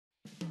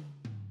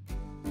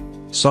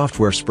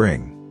Software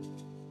Spring.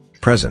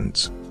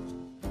 Presents.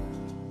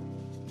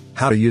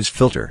 How to use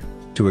filter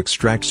to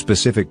extract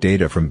specific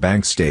data from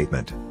bank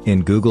statement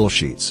in Google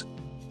Sheets.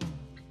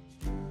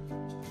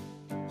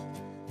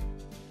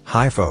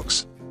 Hi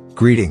folks.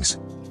 Greetings.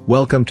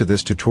 Welcome to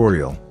this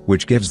tutorial,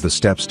 which gives the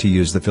steps to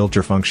use the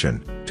filter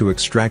function to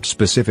extract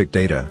specific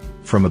data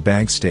from a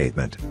bank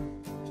statement.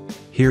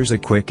 Here's a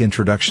quick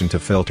introduction to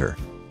filter.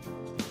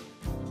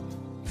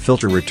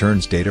 Filter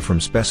returns data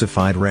from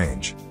specified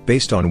range,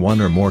 based on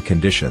one or more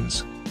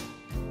conditions.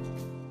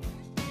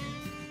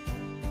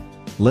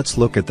 Let's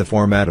look at the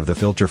format of the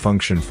filter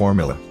function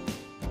formula.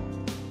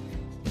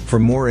 For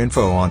more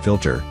info on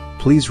filter,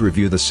 please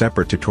review the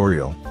separate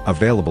tutorial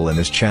available in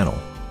this channel.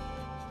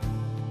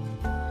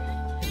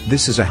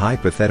 This is a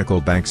hypothetical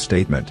bank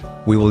statement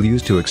we will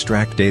use to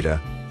extract data.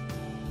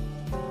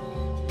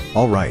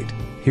 Alright,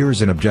 here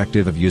is an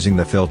objective of using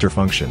the filter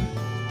function.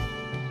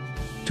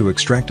 To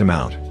extract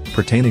amount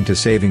pertaining to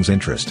savings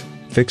interest,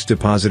 fixed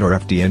deposit or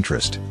FD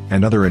interest,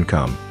 and other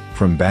income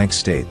from bank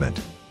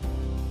statement.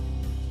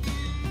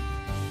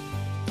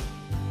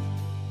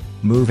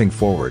 Moving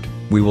forward,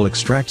 we will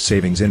extract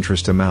savings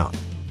interest amount.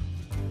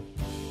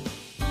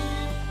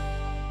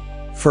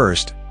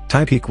 First,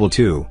 type equal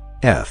to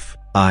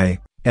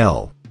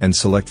FIL and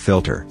select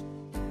filter.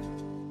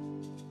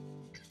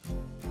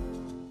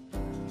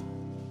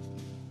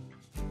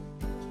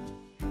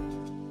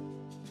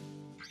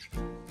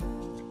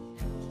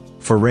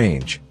 For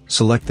range,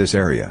 select this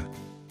area.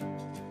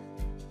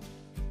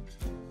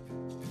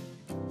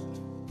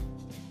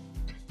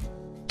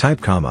 Type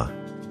comma.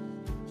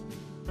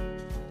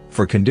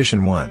 For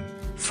condition 1,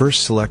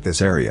 first select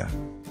this area.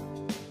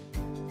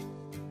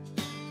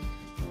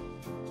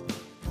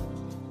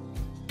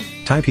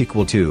 Type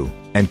equal to,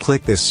 and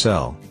click this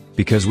cell,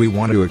 because we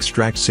want to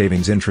extract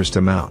savings interest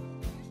amount.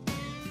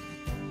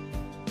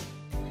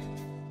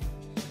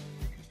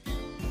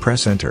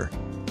 Press enter.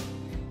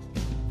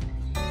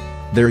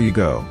 There you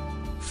go.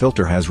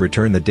 Filter has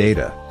returned the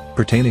data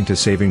pertaining to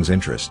savings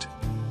interest.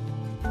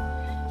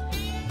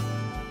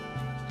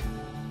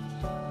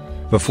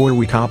 Before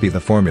we copy the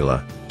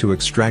formula to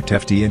extract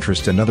FD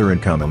interest and other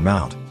income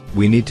amount,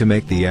 we need to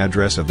make the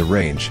address of the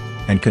range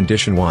and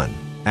condition 1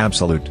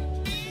 absolute.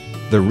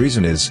 The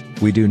reason is,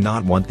 we do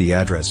not want the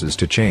addresses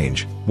to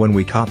change when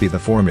we copy the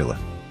formula.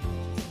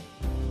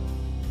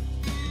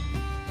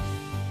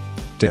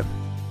 Tip.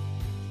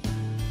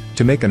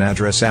 To make an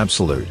address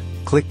absolute,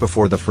 click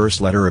before the first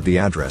letter of the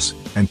address,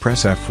 and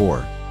press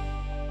F4.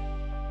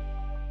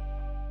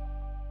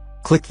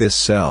 Click this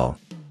cell.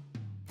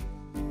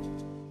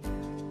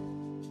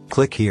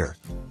 Click here.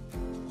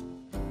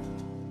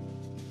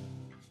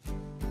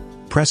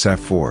 Press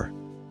F4.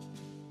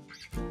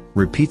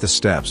 Repeat the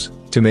steps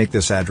to make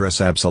this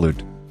address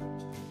absolute.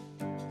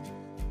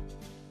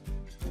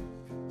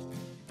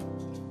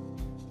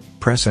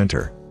 Press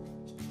enter.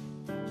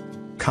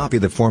 Copy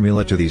the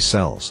formula to these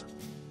cells.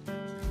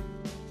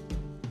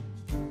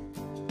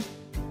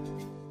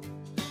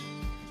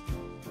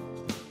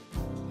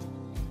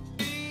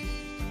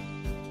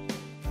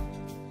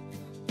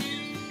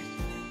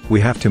 We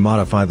have to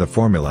modify the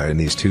formula in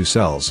these two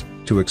cells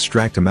to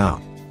extract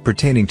amount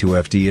pertaining to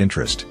FD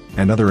interest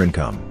and other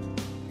income.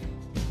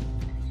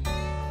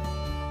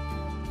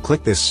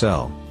 Click this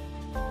cell.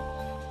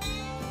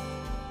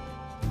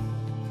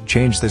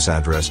 Change this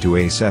address to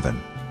A7.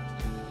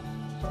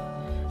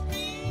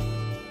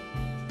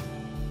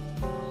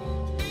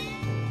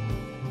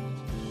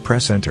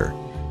 Press enter.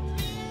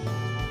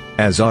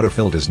 As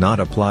autofill does not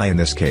apply in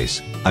this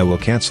case, I will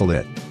cancel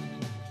it.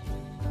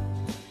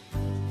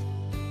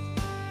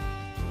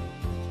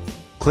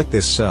 Click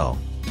this cell.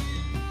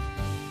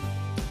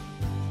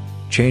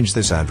 Change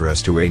this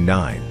address to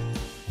A9.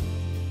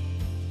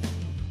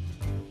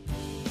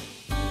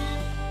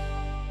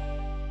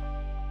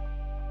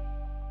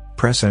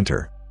 Press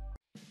enter.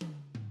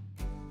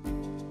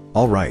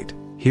 Alright,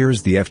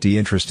 here's the FD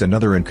interest and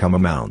other income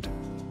amount.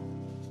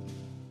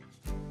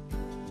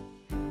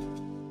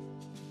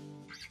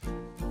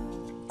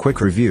 Quick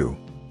review.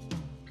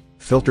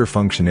 Filter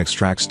function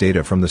extracts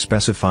data from the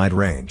specified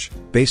range,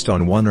 based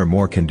on one or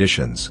more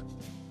conditions.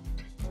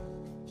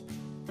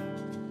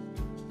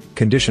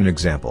 Condition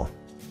example.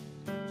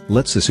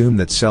 Let's assume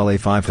that cell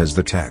A5 has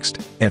the text,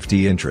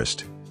 FD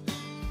interest.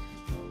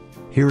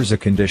 Here is a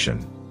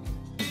condition.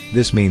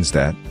 This means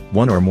that,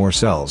 one or more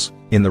cells,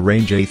 in the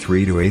range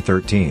A3 to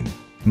A13,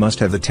 must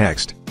have the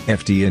text,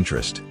 FD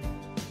interest.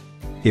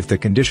 If the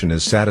condition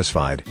is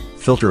satisfied,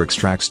 filter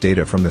extracts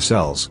data from the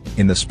cells,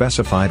 in the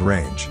specified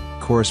range,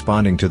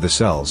 corresponding to the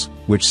cells,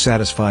 which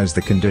satisfies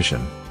the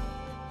condition.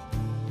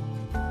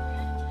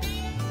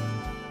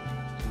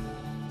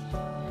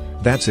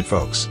 That's it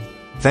folks.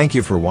 Thank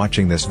you for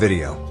watching this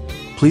video.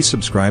 Please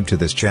subscribe to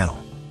this channel.